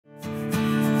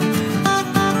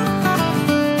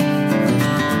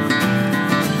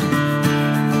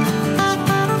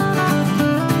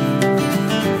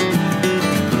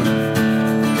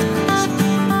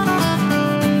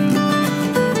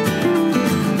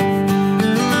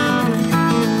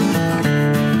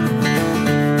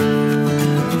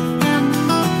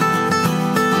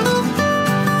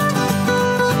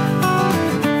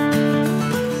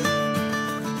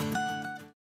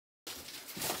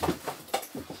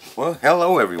Well,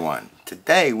 hello everyone.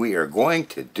 Today we are going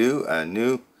to do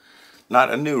not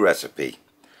a new recipe,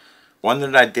 one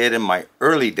that I did in my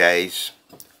early days,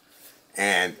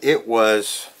 and it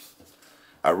was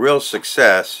a real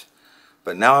success.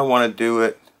 But now I want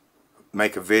to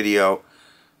make a video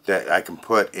that I can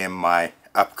put in my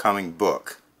upcoming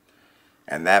book.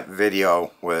 And that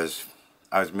video I was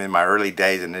in my early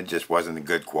days and it just wasn't a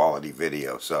good quality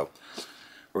video. So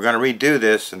we're going to redo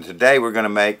this, and today we're going to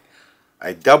make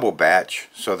a double batch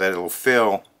so that it'll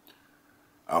fill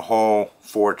a whole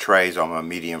 4 trays on my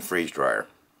medium freeze dryer.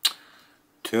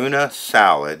 Tuna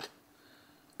salad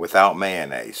without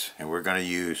mayonnaise, and we're going to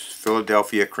use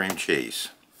Philadelphia cream cheese.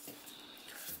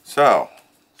 So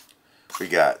we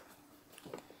got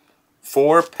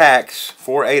 4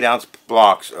 8-ounce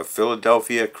blocks of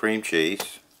Philadelphia cream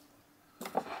cheese,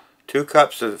 2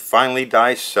 cups of finely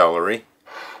diced celery,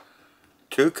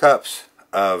 2 cups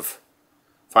of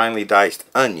finely diced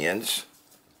onions,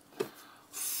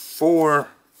 4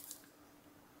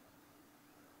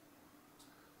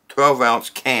 12-ounce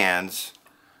cans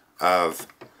of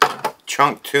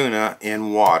chunk tuna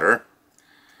in water,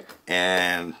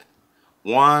 and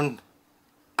 1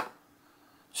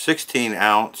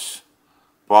 16-ounce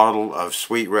bottle of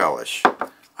sweet relish.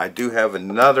 I do have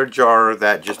another jar of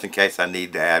that just in case I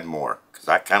need to add more, because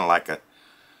I kind of like a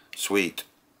sweet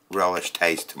relish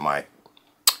taste to my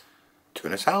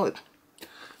tuna salad.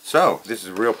 So this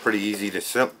is pretty easy to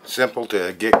simple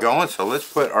to get going. So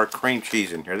let's put our cream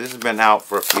cheese in here. This has been out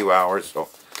for a few hours, so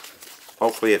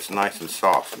hopefully it's nice and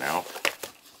soft now.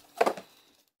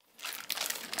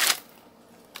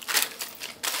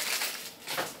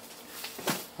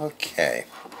 Okay,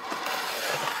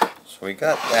 so we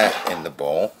got that in the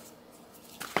bowl.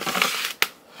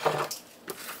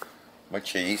 My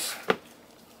cheese.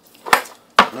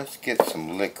 Let's get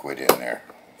some liquid in there.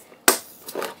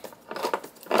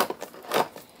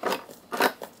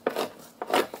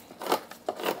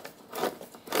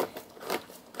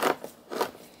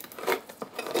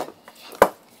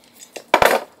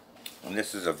 And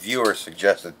this is a viewer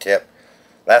suggested tip.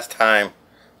 Last time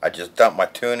I just dumped my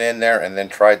tuna in there and then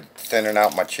tried thinning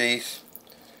out my cheese,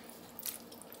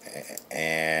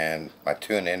 and my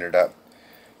tuna ended up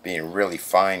being really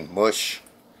fine mush.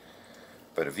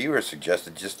 But a viewer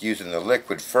suggested just using the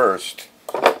liquid first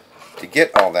to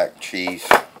get all that cheese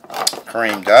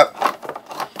creamed up,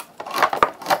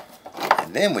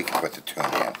 and then we can put the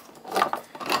tuna in,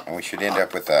 and we should end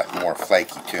up with a more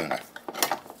flaky tuna.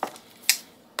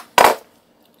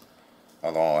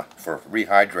 Although for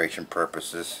rehydration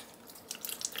purposes,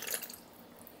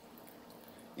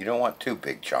 you don't want too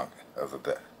big chunk of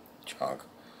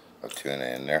tuna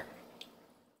in there.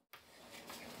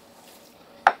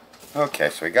 Okay,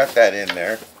 so we got that in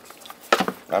there.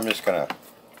 I'm just gonna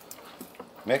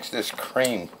mix this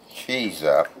cream cheese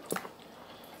up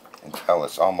until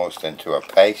it's almost into a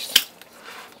paste.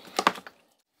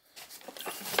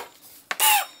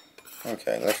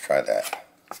 Okay, let's try that.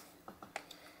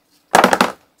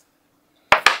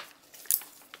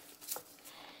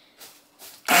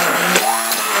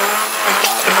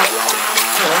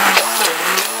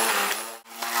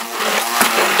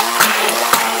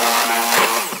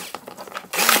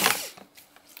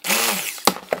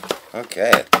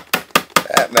 Okay,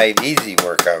 that made easy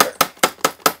work of it.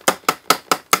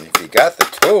 And if you got the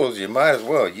tools, you might as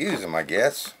well use them, I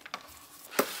guess.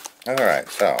 Alright,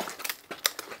 so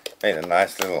made a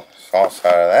nice little sauce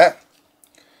out of that.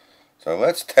 So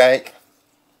let's take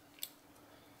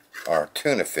our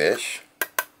tuna fish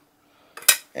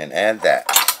and add that.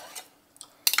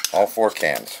 All 4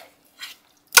 cans.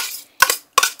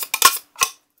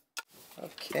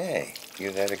 Okay,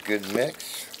 give that a good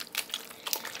mix.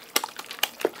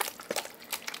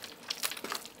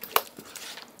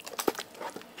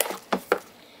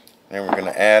 Then we're going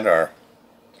to add our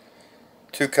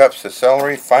 2 cups of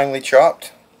celery finely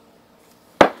chopped,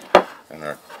 and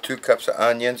our 2 cups of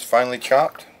onions finely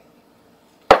chopped,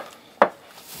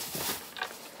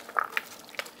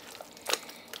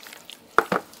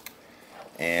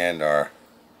 and our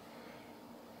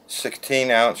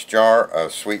 16-ounce jar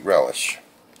of sweet relish.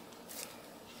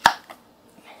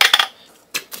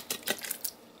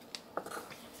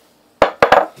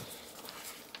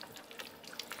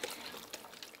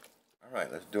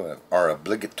 Alright, let's do our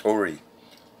obligatory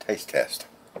taste test.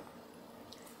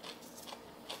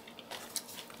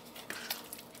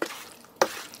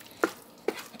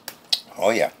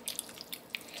 Oh yeah,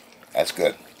 that's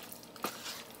good.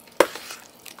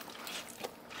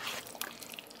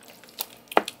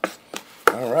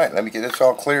 Alright, let me get this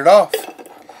all cleared off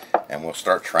and we'll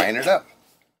start trying it up.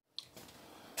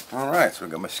 Alright, so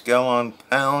we got my scale on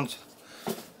pounds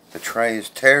The tray is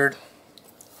tared,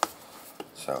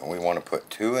 so we want to put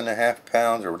 2.5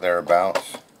 pounds or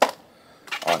thereabouts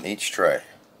on each tray.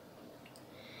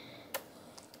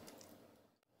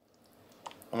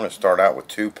 I'm going to start out with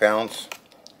 2 pounds.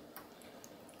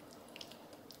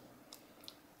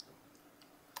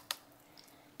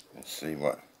 Let's see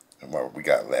what we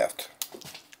got left.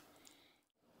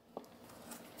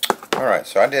 Alright,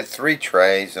 so I did 3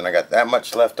 trays and I got that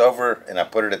much left over and I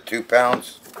put it at 2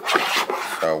 pounds.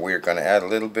 So we're going to add a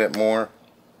little bit more.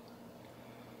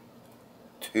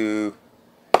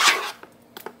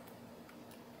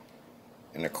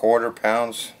 2.25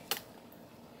 pounds.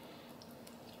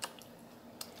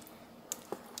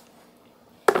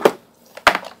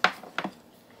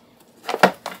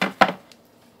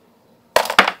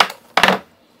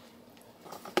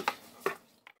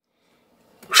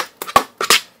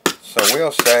 So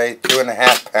we'll say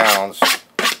 2.5 pounds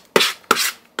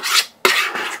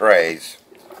trays.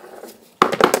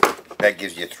 That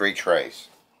gives you 3 trays.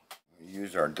 We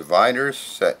use our dividers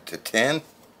set to 10.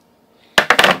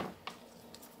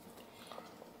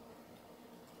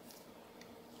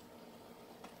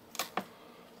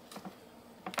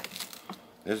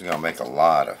 This is going to make a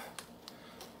lot of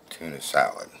tuna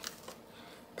salad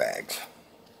bags.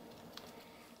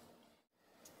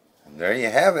 And there you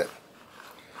have it.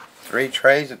 3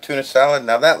 trays of tuna salad.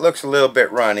 Now that looks a little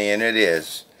bit runny, and it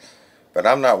is, but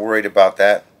I'm not worried about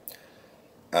that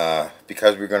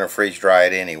because we're going to freeze dry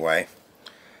it anyway.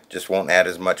 Just won't add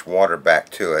as much water back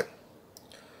to it.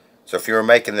 So if you were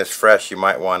making this fresh, you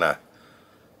might want to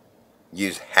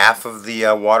use half of the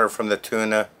water from the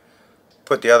tuna,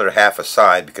 put the other half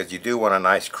aside, because you do want a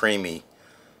nice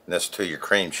creaminess to your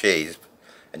cream cheese,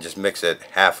 and just mix it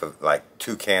half of, like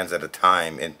 2 cans at a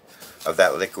time of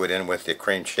that liquid in with the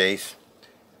cream cheese,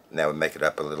 and that would make it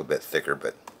up a little bit thicker.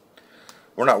 But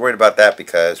we're not worried about that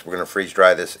because we're going to freeze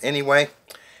dry this anyway,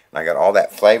 and I got all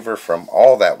that flavor from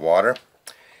all that water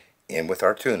in with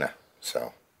our tuna.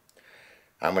 So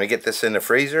I'm going to get this in the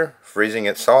freezer, freezing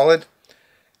it solid,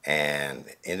 and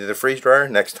into the freeze dryer.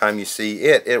 Next time you see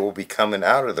it, it will be coming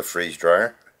out of the freeze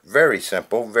dryer. Very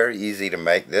simple, very easy to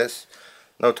make this,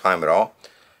 no time at all.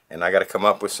 And I got to come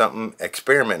up with something,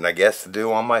 experimenting, I guess, to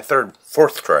do on my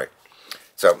 4th tray.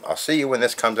 So I'll see you when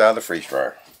this comes out of the freeze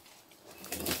dryer.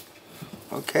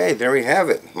 Okay, there we have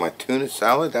it. My tuna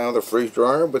salad out of the freeze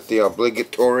dryer with the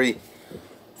obligatory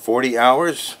 40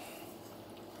 hours,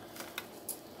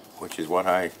 which is what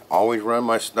I always run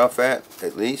my stuff at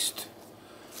least,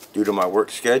 due to my work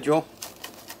schedule.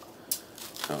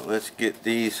 So let's get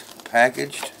these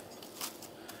packaged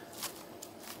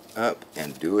up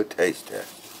and do a taste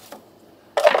test.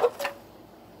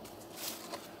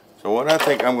 So what I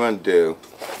think I'm going to do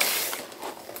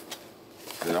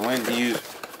is I'm going to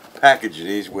package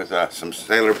these with some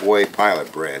Sailor Boy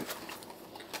pilot bread.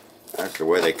 That's the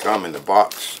way they come in the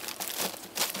box,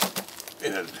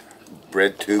 in a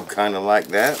bread tube kind of like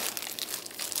that.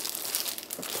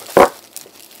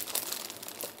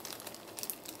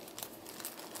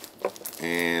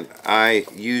 And I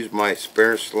used my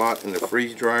spare slot in the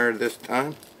freeze dryer this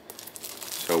time,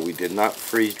 so we did not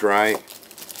freeze dry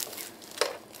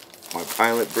my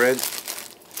pilot bread.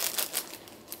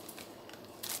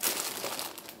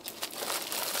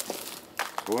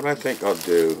 So what I think I'll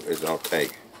do is I'll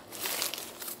take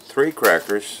 3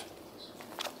 crackers,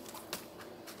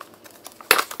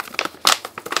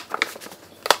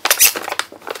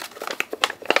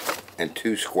 and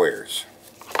 2 squares.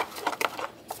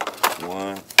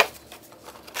 1,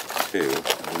 2.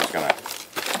 I'm just gonna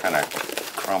kind of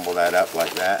crumble that up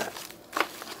like that,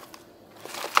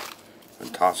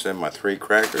 and toss in my 3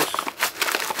 crackers.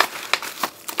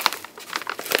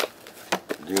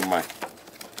 Do my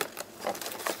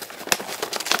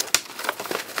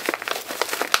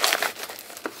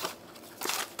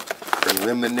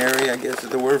preliminary, I guess is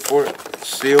the word for it,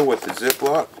 seal with the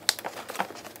Ziploc.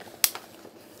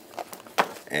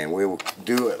 And we will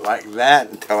do it like that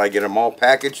until I get them all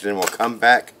packaged. Then we'll come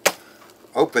back,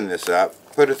 open this up,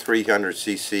 put a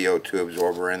 300cc O2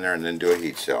 absorber in there, and then do a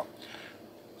heat seal.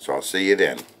 So I'll see you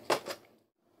then.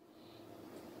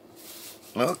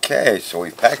 Okay, so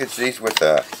we packaged these with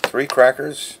 3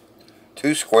 crackers,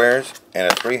 2 squares,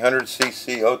 and a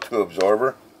 300cc O2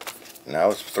 absorber. Now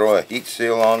let's throw a heat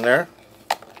seal on there.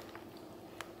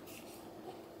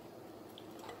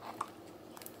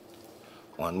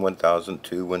 One 1000,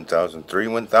 2 1000, 3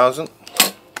 1000.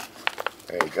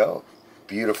 There you go.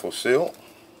 Beautiful seal.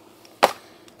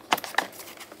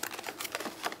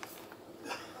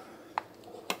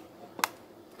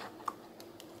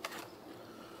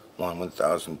 One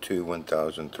 1000, 2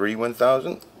 1000, 3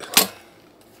 1000.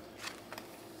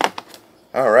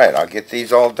 Alright, I'll get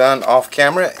these all done off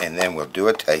camera and then we'll do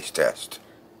a taste test.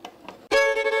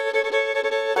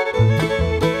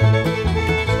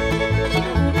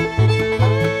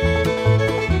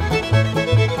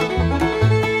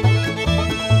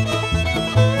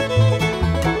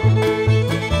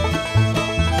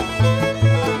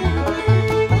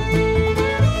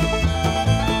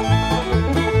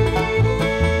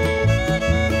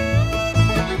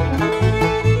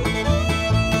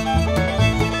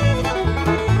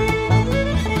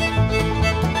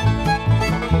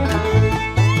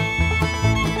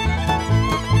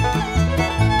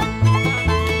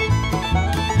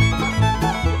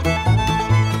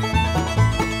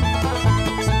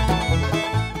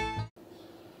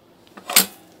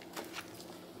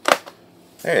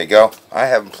 There you go. I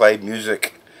haven't played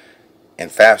music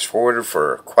and fast forwarded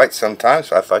for quite some time,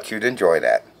 so I thought you'd enjoy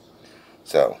that.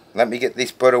 So let me get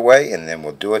these put away and then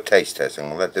we'll do a taste test and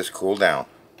we'll let this cool down.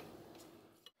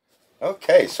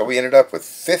 Okay, so we ended up with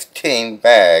 15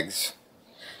 bags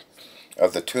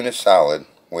of the tuna salad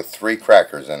with 3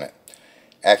 crackers in it.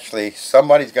 Actually,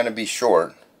 somebody's going to be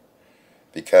short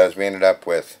because we ended up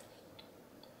with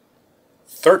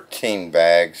 13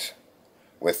 bags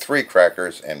with 3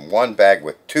 crackers and 1 bag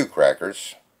with 2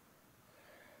 crackers,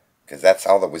 because that's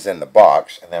all that was in the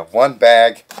box. And then 1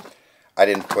 bag I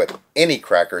didn't put any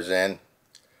crackers in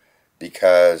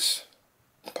because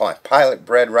pilot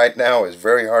bread right now is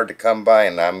very hard to come by,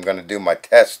 and I'm going to do my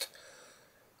taste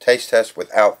test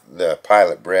without the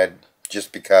pilot bread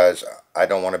just because I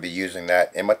don't want to be using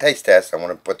that in my taste test. I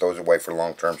want to put those away for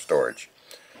long-term storage.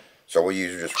 So we'll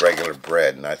use just regular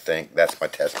bread, and I think that's my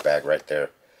test bag right there,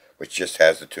 which just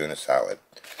has the tuna salad.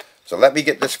 So let me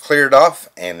get this cleared off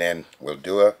and then we'll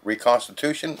do a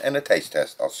reconstitution and a taste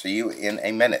test. I'll see you in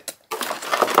a minute.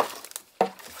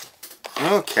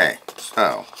 Okay,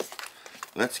 so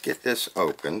let's get this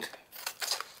opened.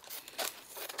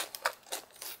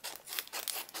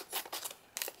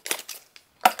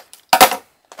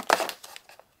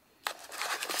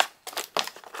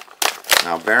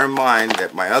 Now bear in mind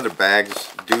that my other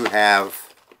bags do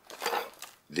have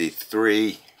the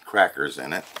 3 crackers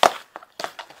in it.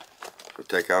 We'll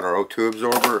take out our O2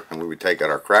 absorber and we would take out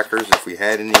our crackers if we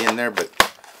had any in there, but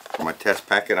for my test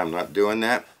packet I'm not doing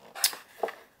that.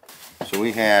 So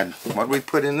we had, what did we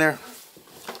put in there?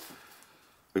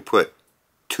 We put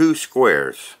 2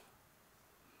 squares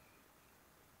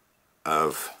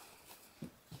of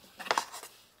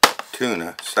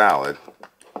tuna salad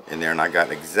in there, and I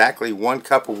got exactly 1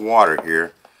 cup of water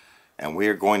here, and we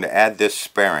are going to add this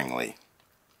sparingly.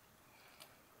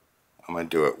 I'm going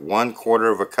to do it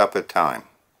 1/4 of a cup at a time.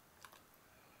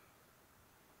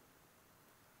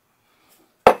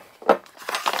 Okay,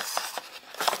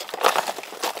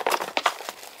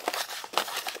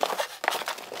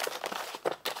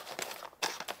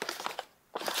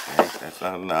 that's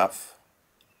not enough.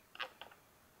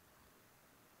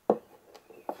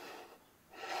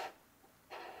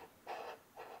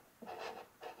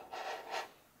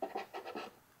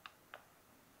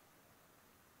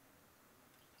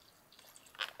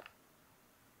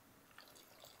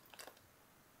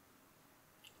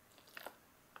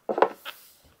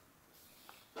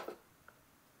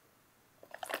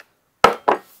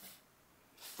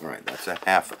 Alright, that's a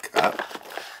 1/2 cup.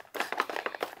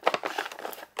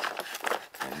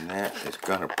 And that is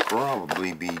going to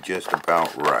probably be just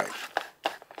about right.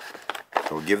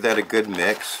 So we'll give that a good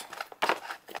mix.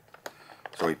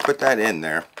 So we put that in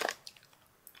there.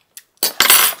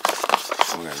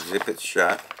 I'm going to zip it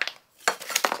shut.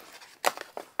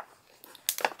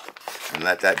 And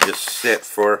let that just sit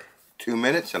for 2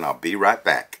 minutes and I'll be right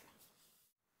back.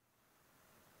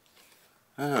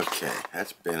 Okay,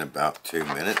 that's been about 2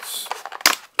 minutes.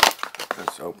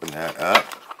 Let's open that up.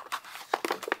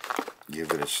 Give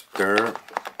it a stir.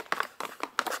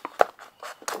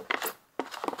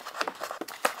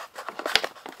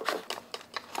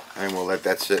 And we'll let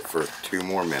that sit for 2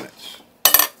 more minutes.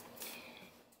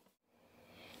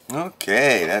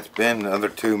 Okay, that's been another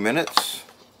 2 minutes.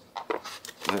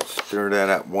 Let's stir that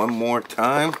up one more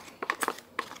time.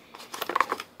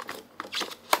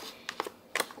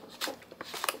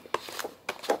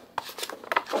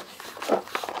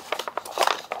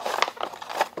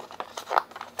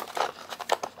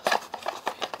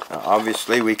 Now,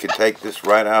 obviously we could take this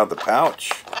right out of the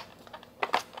pouch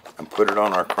and put it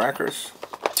on our crackers,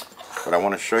 but I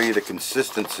want to show you the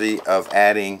consistency of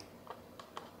adding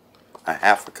a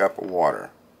 1/2 cup of water.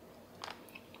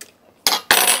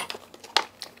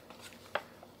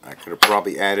 I could have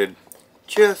probably added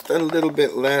just a little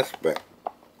bit less, but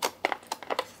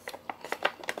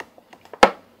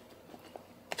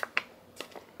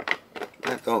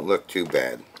That don't look too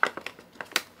bad.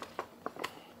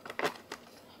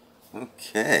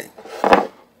 Okay.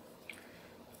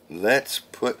 Let's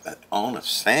put it on a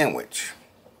sandwich.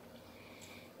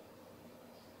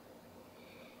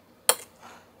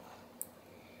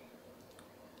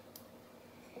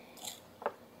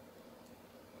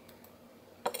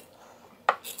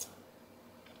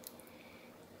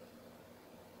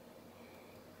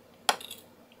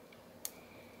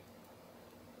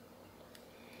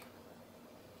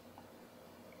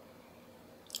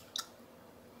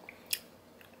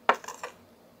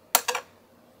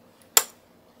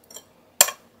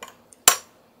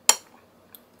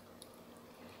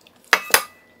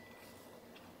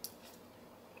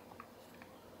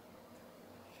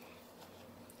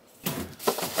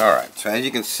 Alright, so as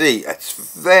you can see,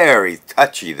 it's very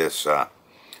touchy, this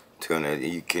tuna.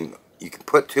 You can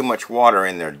put too much water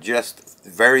in there just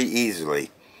very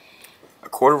easily. A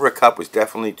quarter of a cup was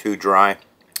definitely too dry.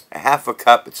 A half a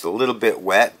cup, it's a little bit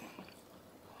wet.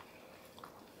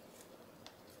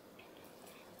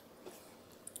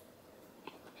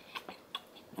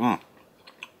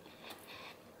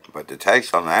 But the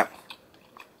taste on that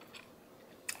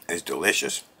is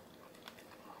delicious.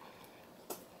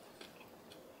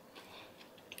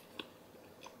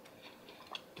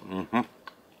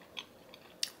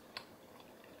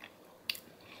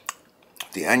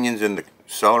 The onions and the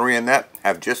celery in that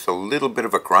have just a little bit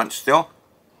of a crunch still.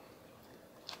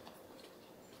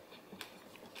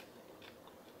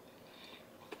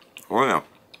 Oh yeah.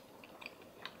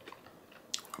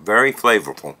 Very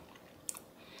flavorful.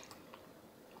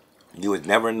 You would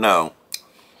never know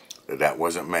that that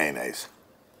wasn't mayonnaise.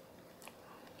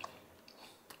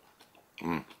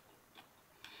 That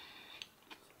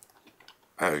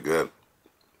is good.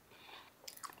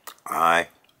 I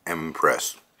am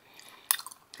impressed.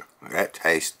 That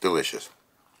tastes delicious.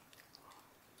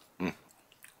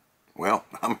 Well,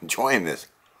 I'm enjoying this.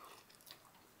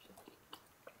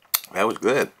 That was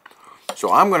good.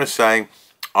 So I'm going to say,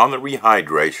 on the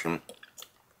rehydration,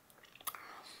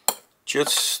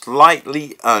 just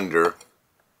slightly under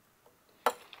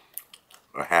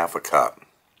a half a cup.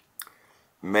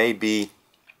 Maybe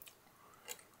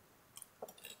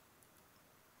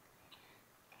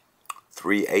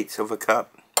 3/8 of a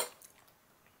cup.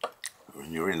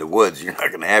 When you're in the woods, you're not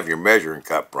going to have your measuring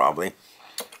cup probably.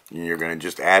 You're going to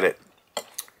just add it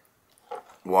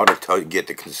water till you get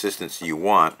the consistency you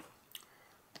want.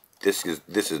 This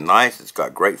is nice. It's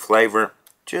got great flavor.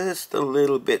 Just a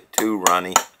little bit too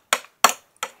runny,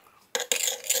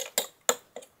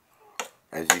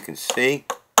 as you can see.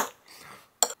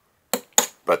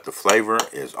 But the flavor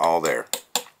is all there.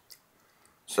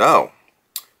 So,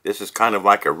 this is kind of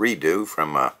like a redo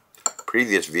from a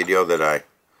previous video that I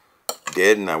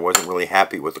did, and I wasn't really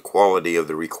happy with the quality of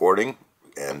the recording,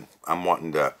 and I'm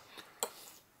wanting to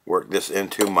work this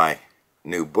into my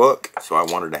new book, so I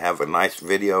wanted to have a nice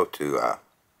video to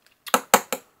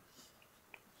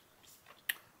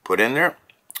put in there,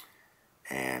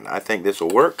 and I think this will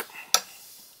work.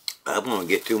 I'm going to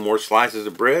get 2 more slices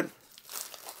of bread.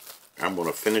 I'm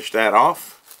going to finish that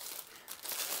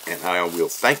off, and I will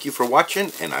thank you for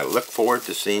watching, and I look forward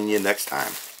to seeing you next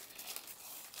time.